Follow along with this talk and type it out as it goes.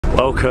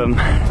Welcome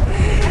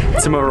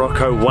to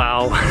Morocco.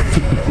 Wow,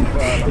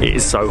 it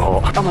is so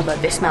hot. Oh my god,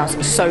 this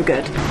smells so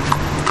good.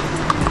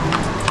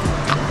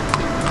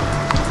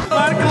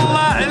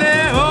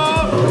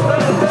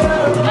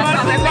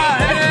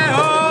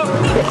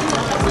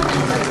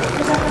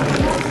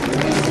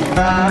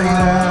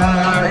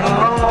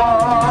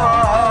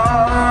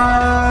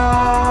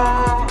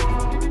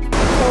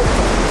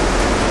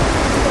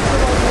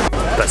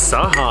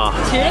 Basaha.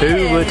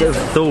 Who would have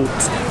thought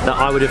that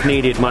I would have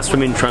needed my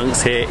swimming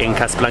trunks here in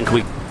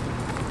Casablanca?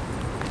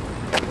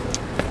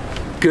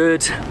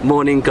 Good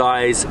morning,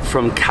 guys,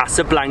 from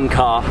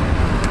Casablanca,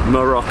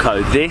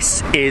 Morocco.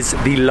 This is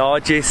the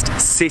largest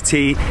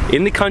city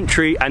in the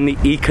country and the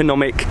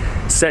economic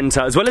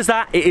centre. As well as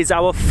that, it is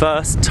our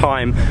first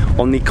time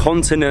on the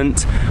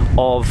continent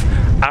of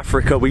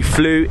Africa. We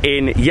flew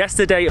in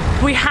yesterday.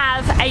 We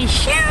have a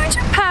huge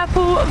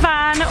purple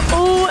van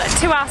all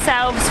to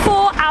ourselves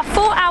for our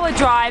 4-hour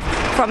drive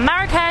from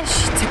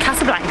Marrakesh to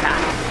Casablanca.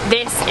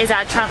 This is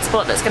our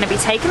transport that's going to be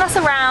taking us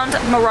around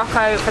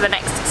Morocco for the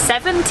next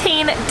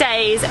 17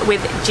 days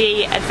with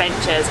G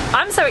Adventures.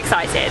 I'm so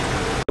excited.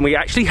 We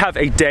actually have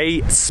a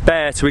day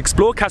spare to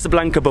explore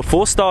Casablanca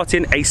before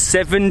starting a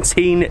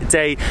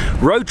 17-day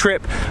road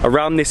trip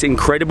around this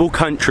incredible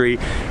country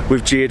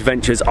with G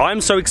Adventures. I'm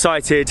so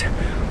excited,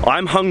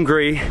 I'm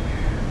hungry,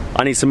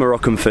 I need some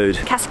Moroccan food.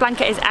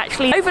 Casablanca is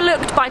actually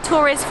overlooked by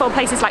tourists for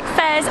places like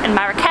Fez and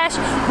Marrakesh.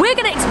 We're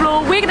going to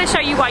explore, we're going to show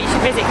you why you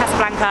should visit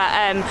Casablanca,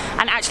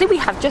 and actually we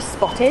have just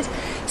spotted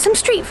some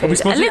street food.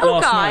 A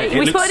little guy,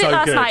 we spotted it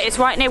last night, it's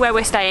right near where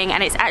we're staying,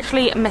 and it's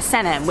actually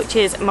mesenem, which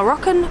is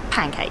Moroccan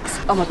pancakes.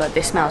 Oh my god,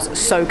 this smells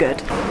so good.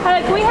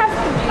 Hello, can we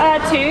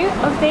have 2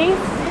 of these,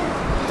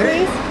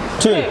 please?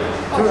 2?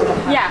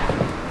 Yeah,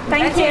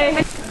 thank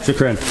you.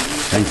 Shukran,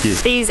 thank you.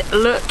 These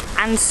look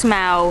and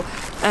smell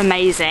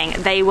amazing.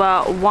 They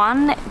were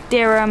 1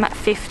 dirham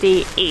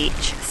 50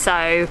 each, so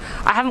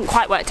I haven't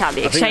quite worked out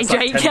the exchange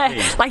rate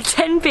yet. Like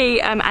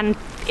 10p, and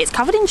it's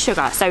covered in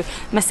sugar. So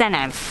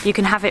mesenem, you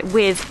can have it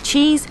with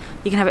cheese,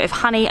 you can have it with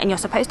honey, and you're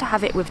supposed to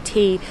have it with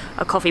tea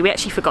or coffee. We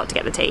actually forgot to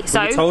get the tea.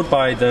 So we were told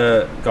by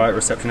the guy at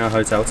reception at our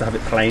hotel to have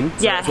it plain.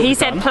 So yeah, he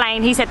said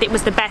plain. He said it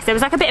was the best. There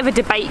was like a bit of a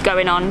debate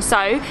going on.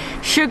 So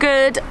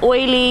sugared,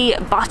 oily,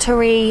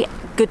 buttery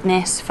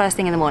goodness first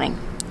thing in the morning.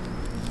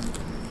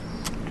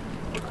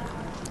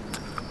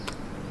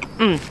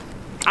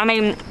 I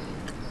mean,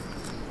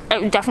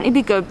 it would definitely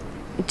be good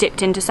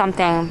dipped into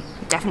something,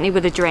 definitely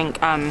with a drink,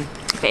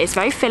 but it's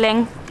very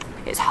filling,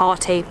 it's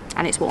hearty,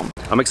 and it's warm.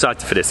 I'm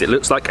excited for this. It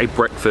looks like a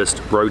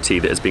breakfast roti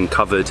that has been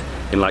covered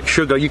in like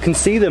sugar. You can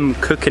see them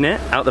cooking it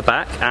out the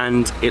back,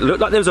 and it looked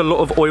like there was a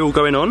lot of oil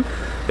going on.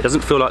 It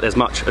doesn't feel like there's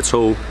much at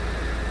all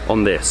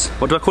on this.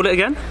 What do I call it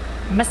again?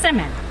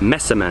 Mesemen.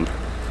 Mesemen.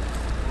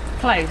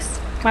 Close.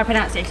 My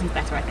pronunciation's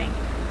better, I think.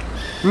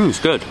 It's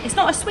good. It's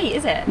not as sweet,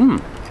 is it?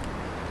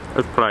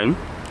 It's plain.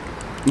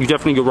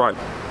 You're right.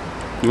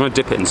 You want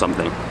to dip it in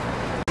something.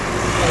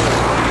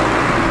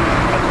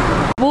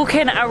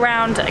 Walking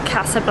around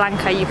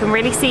Casablanca, you can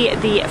really see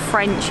the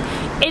French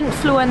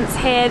influence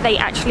here. They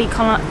actually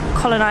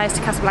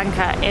colonized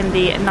Casablanca in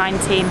the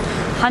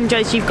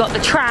 1900s. You've got the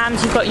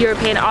trams, you've got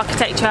European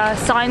architecture,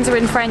 signs are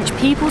in French,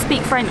 people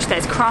speak French,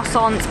 there's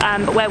croissants,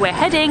 but where we're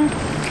heading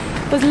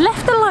was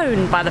left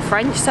alone by the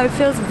French, so it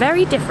feels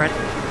very different.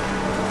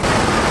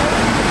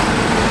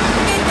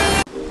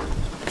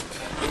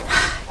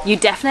 You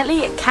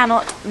definitely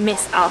cannot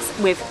miss us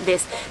with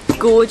this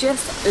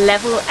gorgeous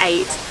level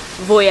 8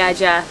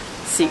 Voyager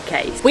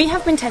suitcase. We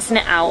have been testing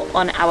it out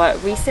on our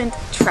recent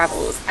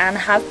travels and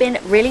have been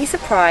really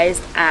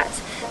surprised at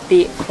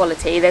the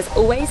quality. There's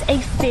always a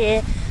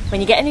fear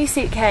when you get a new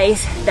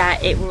suitcase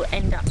that it will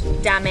end up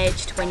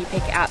damaged when you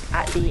pick it up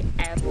at the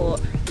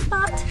airport,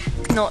 but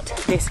not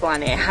this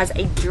one. It has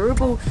a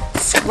durable,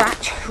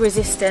 scratch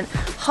resistant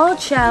hard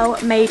shell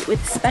made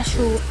with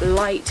special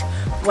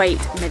lightweight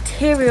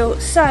material,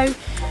 so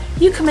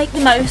you can make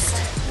the most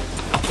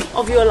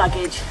of your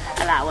luggage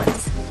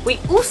allowance. We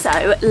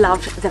also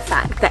loved the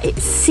fact that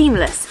it's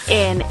seamless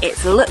in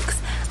its looks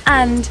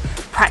and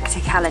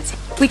practicality.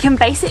 We can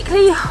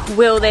basically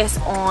wheel this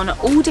on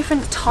all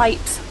different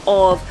types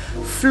of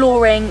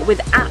flooring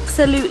with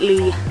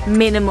absolutely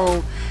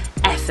minimal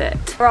effort.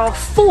 There are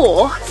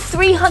 4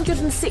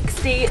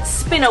 360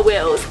 spinner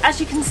wheels, as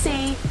you can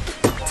see,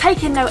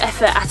 taking no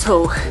effort at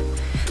all.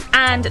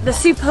 And the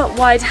super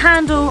wide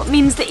handle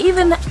means that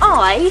even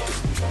I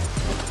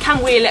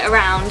can wheel it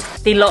around.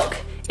 The lock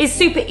is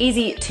super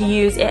easy to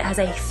use. It has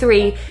a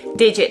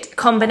 3-digit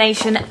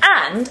combination,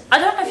 and I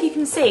don't know if you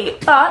can see,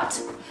 but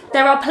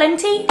there are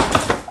plenty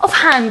of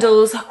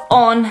handles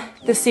on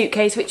the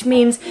suitcase, which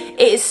means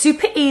it is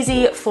super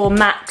easy for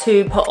Matt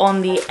to put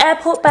on the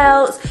airport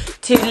belts,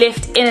 to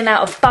lift in and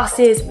out of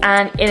buses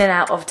and in and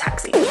out of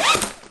taxis.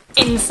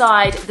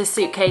 Inside the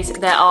suitcase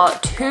there are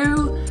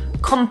 2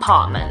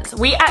 compartments.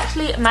 We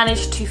actually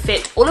managed to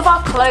fit all of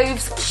our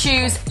clothes,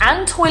 shoes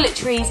and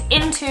toiletries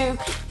into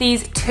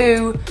these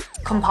 2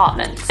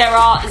 compartments. There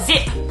are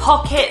zip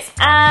pockets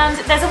and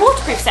there's a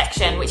waterproof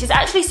section, which is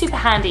actually super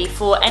handy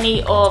for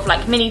any of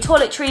like mini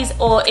toiletries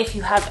or if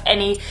you have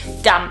any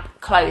damp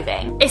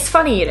clothing. It's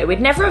funny, you know,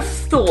 we'd never have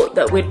thought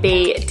that we'd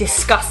be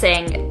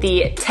discussing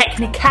the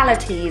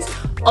technicalities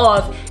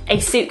of a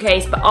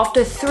suitcase, but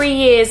after 3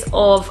 years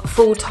of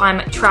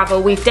full-time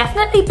travel, we've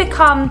definitely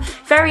become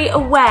very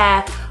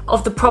aware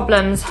of the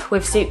problems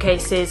with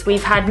suitcases.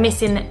 We've had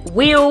missing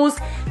wheels,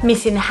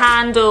 missing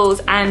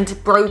handles, and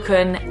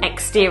broken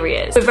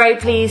exteriors. We're very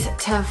pleased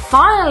to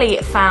finally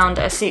found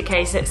a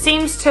suitcase that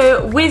seems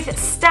to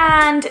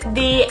withstand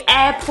the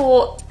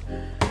airport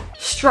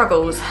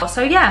struggles.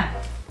 So yeah,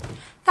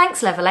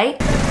 thanks Level 8.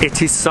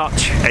 It is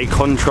such a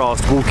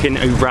contrast walking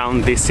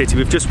around this city.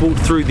 We've just walked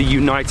through the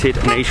United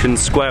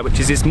Nations Square, which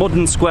is this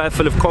modern square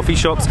full of coffee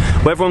shops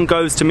where everyone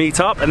goes to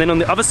meet up. And then on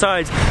the other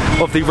side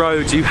of the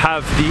road, you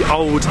have the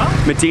old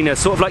Medina,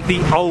 sort of like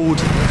the old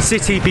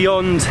city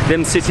beyond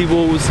them city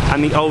walls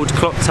and the old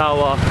clock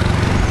tower.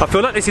 I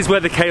feel like this is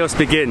where the chaos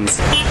begins.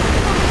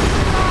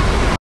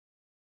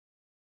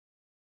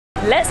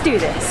 Let's do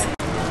this.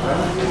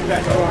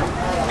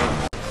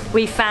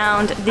 We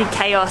found the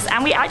chaos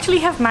and we actually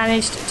have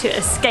managed to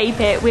escape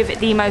it with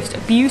the most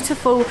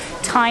beautiful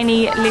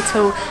tiny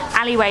little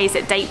alleyways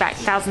that date back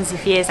thousands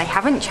of years. They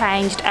haven't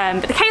changed,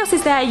 but the chaos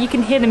is there. You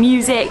can hear the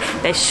music,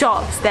 there's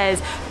shops,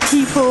 there's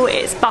people,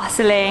 it's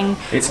bustling.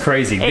 It's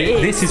crazy.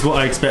 This is what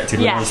I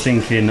expected when I was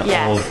thinking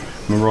of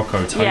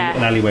Morocco, tiny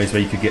little alleyways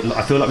where you could get,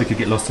 I feel like we could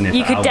get lost in it.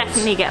 You could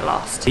definitely get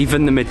lost.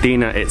 Even the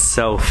Medina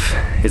itself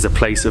is a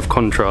place of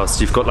contrast.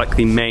 You've got like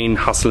the main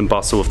hustle and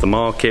bustle of the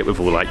market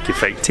with all like your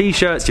fake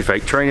t-shirts, your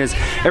fake trainers,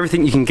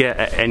 everything you can get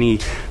at any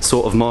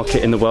sort of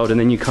market in the world, and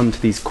then you come to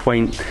these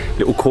quaint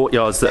little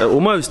courtyards that are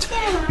almost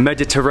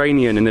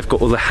Mediterranean, and they've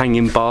got all the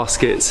hanging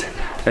baskets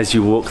as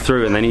you walk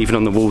through, and then even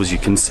on the walls you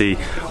can see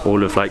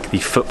all of like the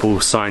football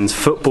signs.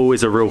 Football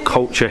is a real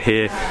culture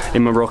here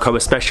in Morocco,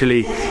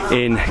 especially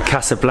in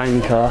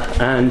Casablanca,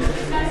 and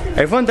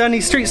everyone down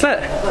these streets, look,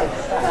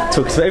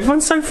 talks about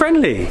everyone's so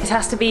friendly. It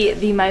has to be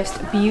the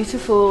most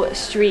beautiful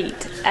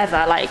street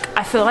ever. Like,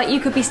 I feel like you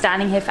could be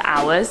standing here for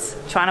hours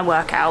trying to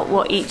work out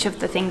what each of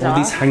the things are. All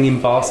these hanging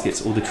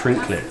baskets, all the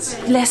trinkets.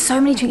 There's so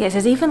many trinkets.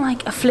 There's even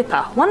like a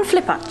flipper, one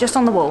flipper just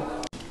on the wall.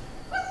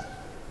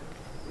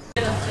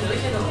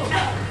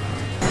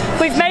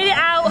 We've made it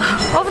out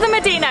of the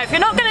Medina. If you're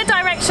not good at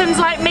directions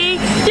like me,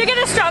 you're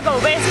gonna struggle,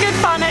 but it's good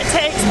fun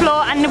to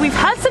explore, and we've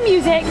heard some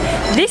music.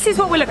 This is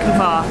what we're looking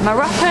for.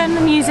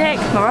 Moroccan music,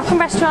 Moroccan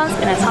restaurants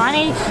in a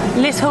tiny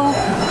little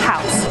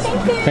house.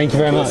 Thank you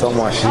very much. So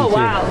much. Oh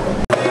wow.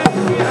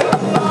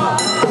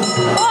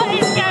 What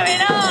is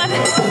going on?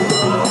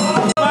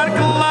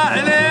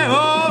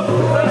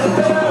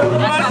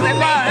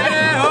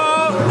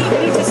 We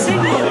need to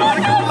sing.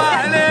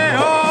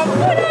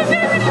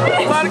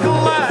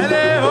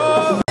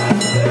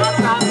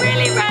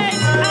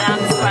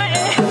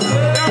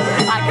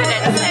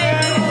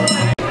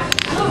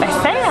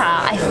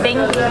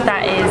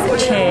 That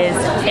is cheers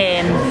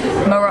in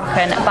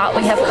Moroccan, but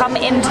we have come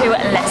into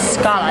La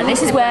Scala.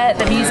 This is where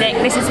the music,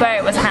 this is where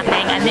it was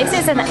happening, and this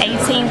is an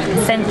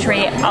 18th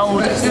century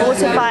old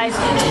fortified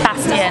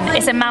bastion.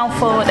 It's a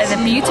mouthful. There's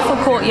a beautiful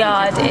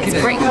courtyard, it's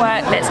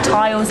brickwork, there's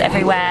tiles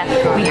everywhere.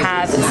 We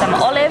have some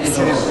olives,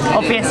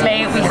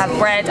 obviously, we have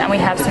bread, and we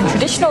have some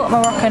traditional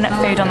Moroccan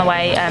food on the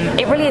way.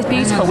 It really is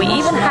beautiful. We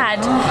even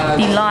had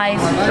the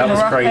live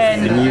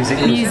Moroccan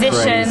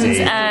musicians.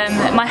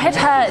 My head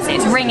hurts,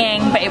 it's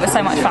ringing, but it was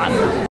so much fun.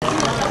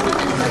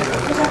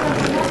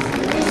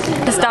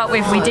 To start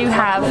with, we do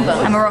have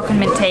a Moroccan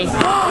mint tea.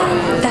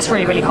 That's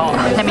really, really hot.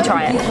 Let me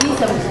try it.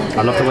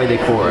 I love the way they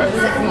pour it.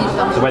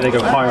 The way they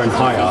go higher and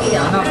higher.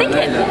 I'm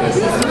thinking,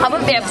 I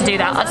wouldn't be able to do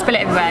that. I'd spill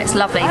it everywhere. It's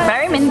lovely.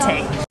 Very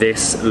minty.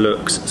 This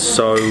looks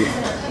so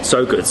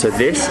good. So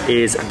this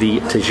is the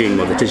tagine.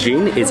 Well, the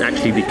tagine is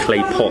actually the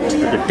clay pot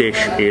that the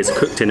dish is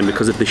cooked in, and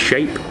because of the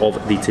shape of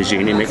the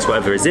tagine, it makes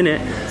whatever is in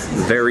it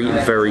very,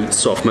 very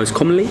soft. Most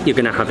commonly, you're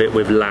going to have it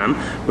with lamb.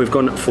 We've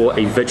gone for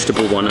a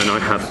vegetable one, and I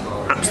have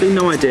absolutely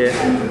no idea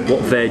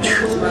what veg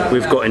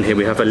we've got in here.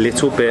 We have a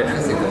little bit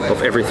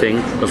of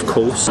everything, of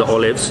course. The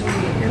olives.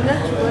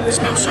 It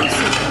smells so good.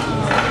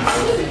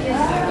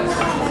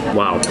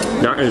 Wow,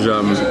 that is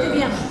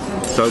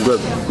so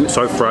good,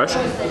 so fresh.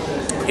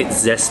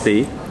 It's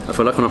zesty. I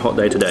feel like on a hot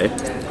day today,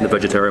 the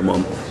vegetarian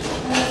one,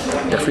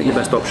 definitely the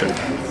best option.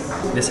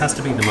 This has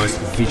to be the most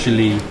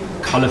visually,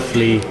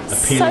 colourfully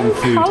appealing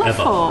food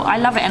ever. I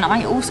love it, and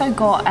I also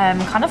got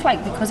kind of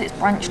like, because it's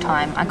brunch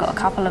time, I got a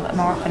couple of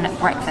Moroccan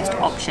breakfast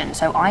options.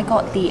 So I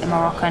got the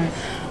Moroccan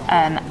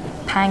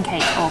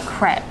pancake or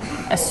crepe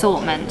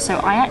assortment. So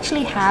I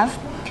actually have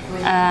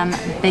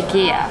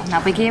bagir.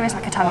 Now bagir is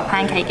like a type of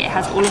pancake. It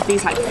has all of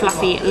these like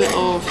fluffy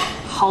little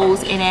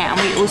holes in it, and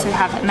we also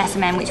have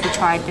mesamen, which we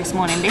tried this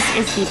morning. This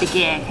is the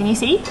bagir. Can you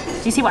see?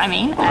 Do you see what I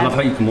mean? I love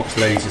how you can watch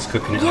the ladies just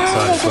cooking it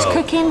outside as well. Just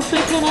cooking,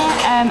 flipping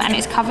it, and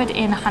it's covered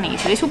in honey.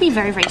 So this will be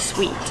very, very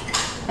sweet.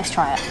 Let's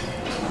try it.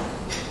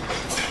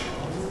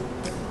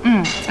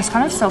 It's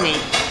kind of soggy.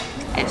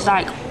 It's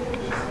like,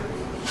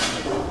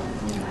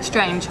 it's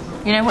strange.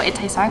 You know what it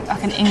tastes like?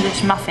 Like an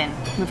English muffin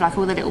with like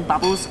all the little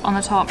bubbles on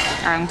the top,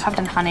 covered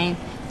in honey,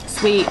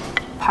 sweet,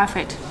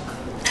 perfect.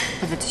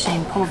 With a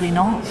tagine, probably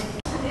not.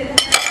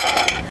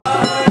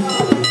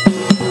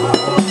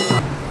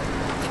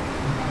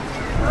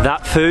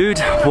 That food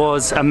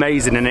was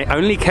amazing, and it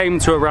only came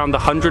to around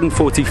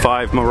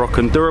 145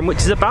 Moroccan dirham, which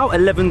is about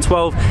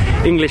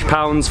 11-12 English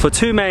pounds for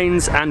 2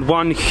 mains and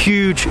 1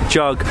 huge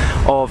jug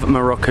of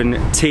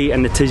Moroccan tea.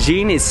 And the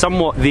tagine is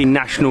somewhat the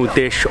national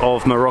dish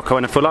of Morocco,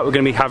 and I feel like we're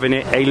going to be having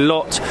it a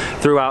lot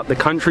throughout the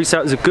country, so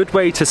it was a good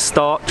way to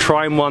start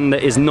trying one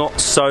that is not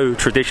so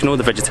traditional,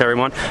 the vegetarian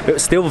one, but it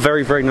was still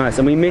very, very nice.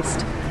 And we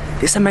missed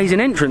this amazing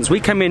entrance. We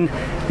came in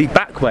the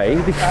back way.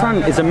 The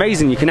front is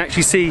amazing. You can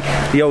actually see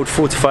the old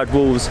fortified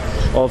walls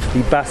of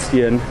the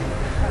Bastion.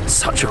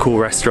 Such a cool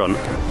restaurant.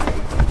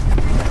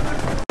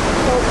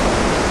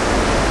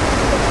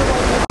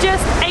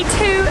 Just a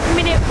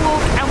 2-minute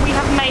walk and we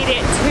have made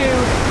it to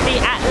the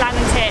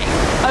Atlantic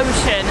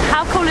Ocean.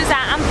 How cool is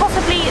that? And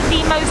possibly the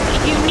most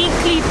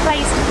uniquely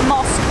placed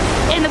mosque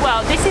in the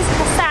world. This is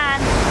Hassan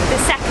II.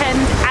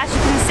 As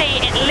you can see,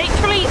 it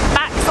literally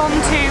backs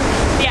onto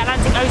the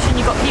Atlantic Ocean.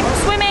 You've got people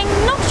swimming.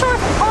 Not sure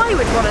if I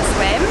would want to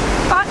swim,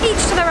 but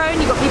each to their own.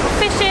 You've got people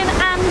fishing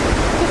and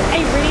just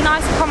a really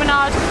nice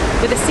promenade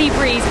with a sea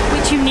breeze,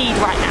 which you need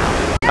right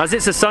now. As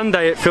it's a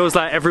Sunday, it feels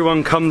like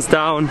everyone comes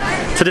down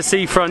to the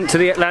seafront, to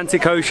the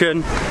Atlantic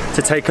Ocean,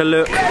 to take a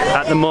look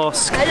at the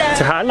mosque,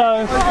 to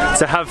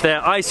have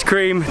their ice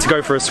cream, to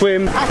go for a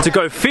swim, to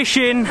go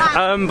fishing.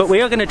 But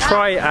we are going to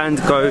try and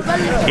go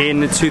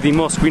into the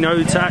mosque. We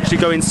know to actually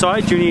go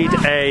inside you need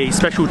a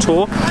special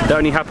tour that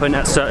only happen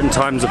at certain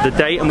times of the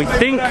day, and we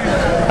think,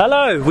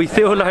 we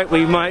feel like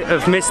we might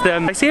have missed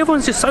them. I see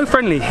everyone's just so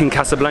friendly in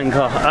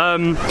Casablanca,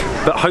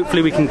 but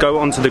hopefully we can go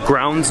onto the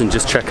grounds and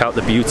just check out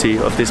the beauty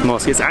of this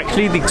mosque. It's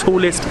actually the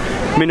tallest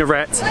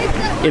minaret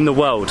in the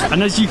world,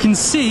 and as you can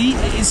see,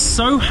 it is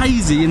so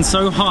hazy and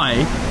so high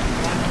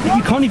that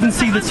you can't even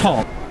see the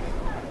top.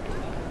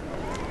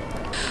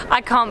 I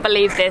can't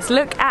believe this.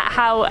 Look at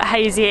how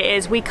hazy it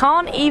is. We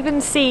can't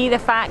even see the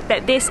fact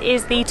that this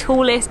is the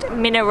tallest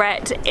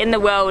minaret in the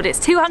world. It's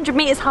 200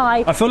 meters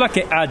high. I feel like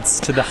it adds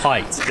to the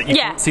height that you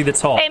can't see the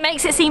top. It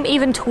makes it seem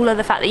even taller,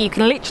 the fact that you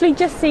can literally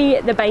just see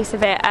the base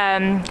of it.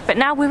 But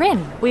now we're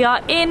in. We are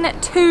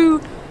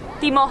into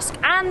the mosque,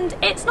 and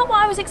it's not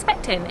what I was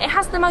expecting. It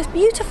has the most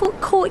beautiful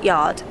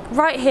courtyard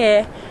right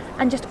here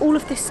and just all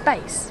of this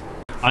space.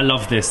 I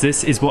love this.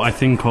 This is what I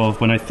think of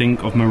when I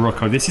think of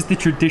Morocco. This is the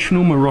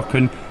traditional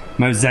Moroccan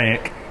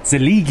mosaic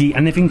Zaligi,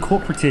 and they've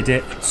incorporated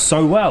it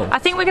so well. I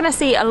think we're going to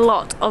see a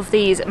lot of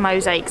these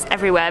mosaics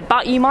everywhere,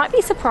 but you might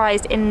be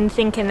surprised in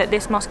thinking that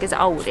this mosque is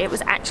old. It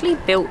was actually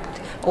built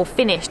or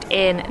finished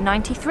in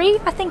 93,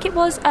 I think it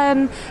was,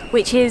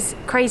 which is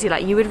crazy.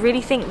 Like, you would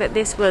really think that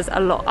this was a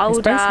lot older.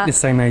 It's basically the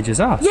same age as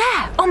us.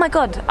 Yeah, oh my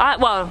god.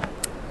 Well,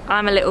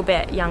 I'm a little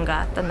bit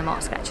younger than the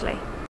mosque actually.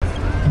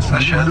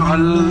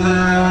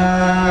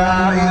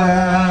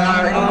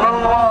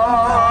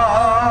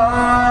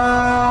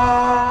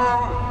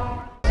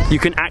 You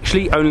can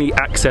actually only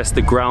access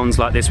the grounds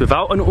like this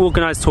without an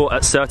organised tour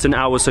at certain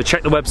hours, so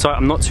check the website.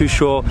 I'm not too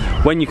sure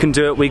when you can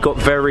do it. We got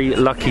very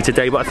lucky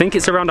today, but I think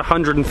it's around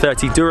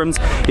 130 dirhams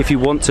if you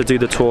want to do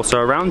the tour, so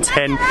around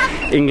 10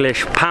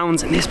 English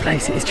pounds. And this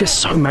place is just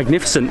so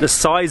magnificent. The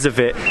size of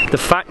it, the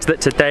fact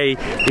that today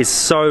is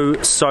so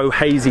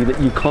hazy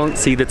that you can't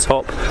see the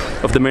top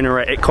of the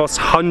minaret. It costs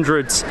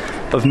hundreds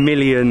of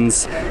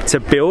millions to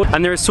build,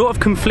 and there are sort of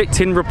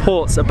conflicting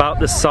reports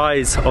about the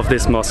size of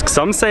this mosque.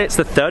 Some say it's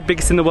the 3rd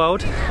biggest in the world,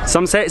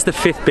 some say it's the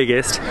 5th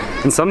biggest,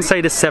 and some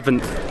say the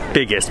 7th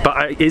biggest,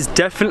 but it is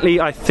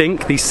definitely, I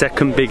think, the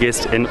 2nd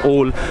biggest in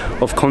all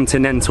of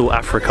continental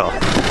Africa.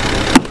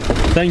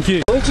 Thank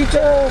you.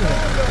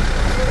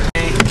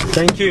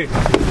 Thank you.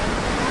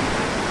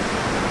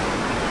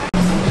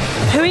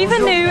 Who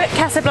even knew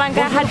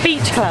Casablanca had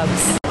beach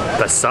clubs?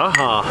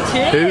 Basaha.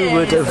 Who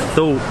would have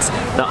thought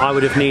that I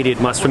would have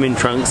needed my swimming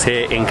trunks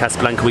here in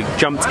Casablanca? We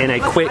jumped in a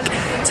quick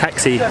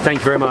taxi, thank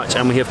you very much,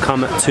 and we have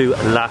come to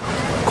La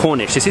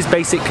Corniche. This is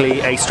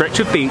basically a stretch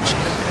of beach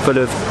full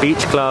of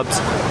beach clubs,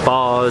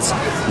 bars,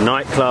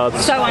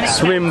 nightclubs,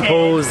 swim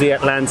pools, the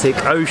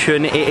Atlantic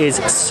Ocean. It is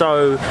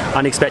so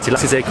unexpected.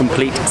 This is a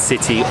complete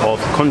city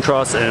of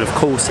contrast, and of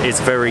course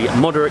it's very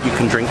moderate. You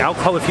can drink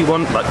alcohol if you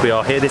want, like we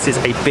are here. This is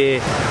a beer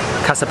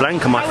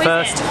Casablanca, my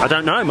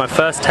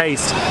first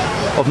taste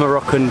of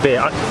Moroccan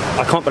beer.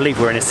 I can't believe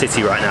we're in a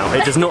city right now.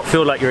 It does not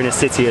feel like you're in a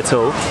city at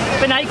all.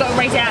 But now you've got to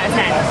rate it out of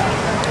 10.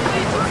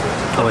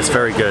 Oh, it's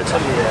very good.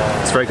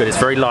 It's very good. It's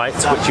very light,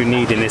 which you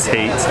need in this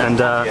heat,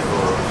 and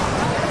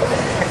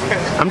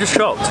I'm just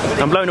shocked.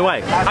 I'm blown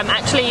away. I'm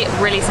actually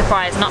really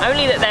surprised, not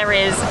only that there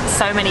is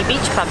so many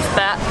beach clubs,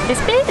 but this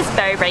beer is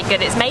very, very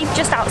good. It's made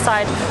just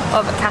outside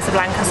of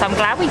Casablanca, so I'm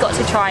glad we got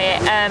to try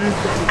it.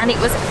 And it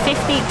was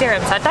 50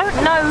 dirhams. I don't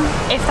know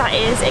if that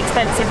is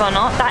expensive or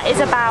not. That is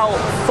about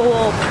 £4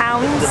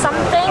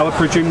 something. I would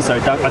presume so.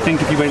 I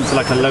think if you went to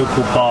like a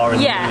local bar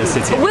in the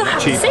city, we'll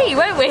have to see,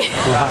 won't we?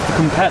 We'll have to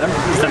compare them.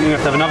 Does that mean we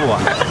have to have another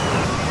one?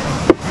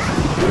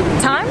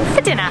 time for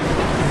dinner.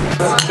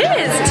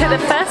 Cheers to the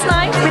first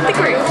night with the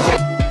group.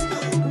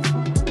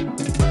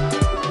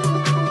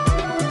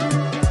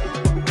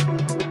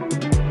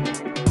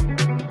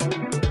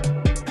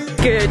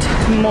 Good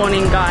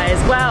morning, guys.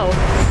 Well,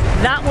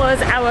 that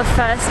was our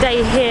first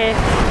day here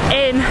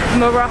in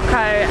Morocco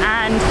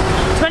and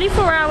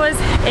 24 hours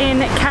in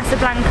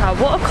Casablanca.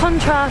 What a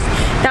contrast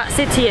that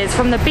city is,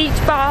 from the beach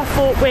bar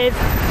fought with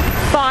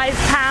 £5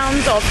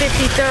 or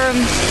 50 dirham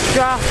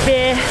draft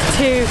beer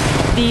to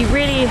the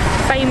really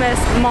famous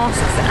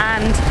mosques,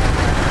 and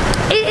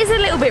it is a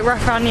little bit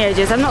rough around the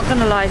edges, I'm not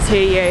gonna lie to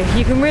you.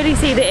 You can really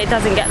see that it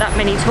doesn't get that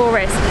many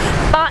tourists,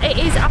 but it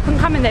is up and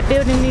coming. They're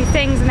building new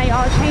things and they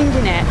are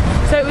changing it.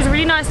 So it was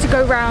really nice to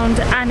go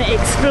around and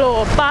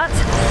explore, but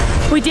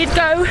we did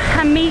go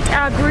and meet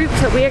our group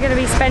that we are going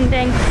to be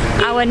spending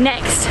our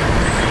next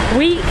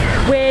week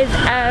with,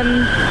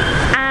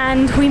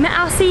 and we met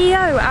our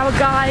CEO, our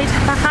guide,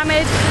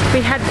 Mohammed.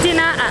 We had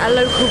dinner at a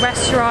local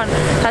restaurant,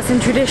 had some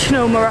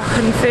traditional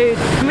Moroccan food.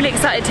 I'm really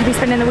excited to be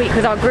spending the week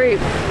with our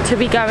group, to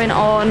be going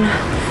on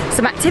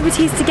some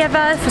activities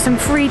together for some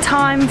free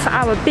time, for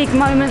our big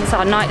moments,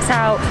 our nights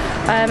out,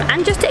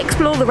 and just to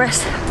explore the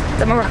rest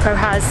that Morocco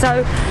has.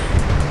 So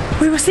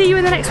we will see you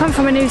in the next one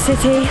from a new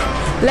city.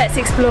 Let's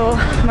explore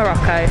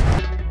Morocco.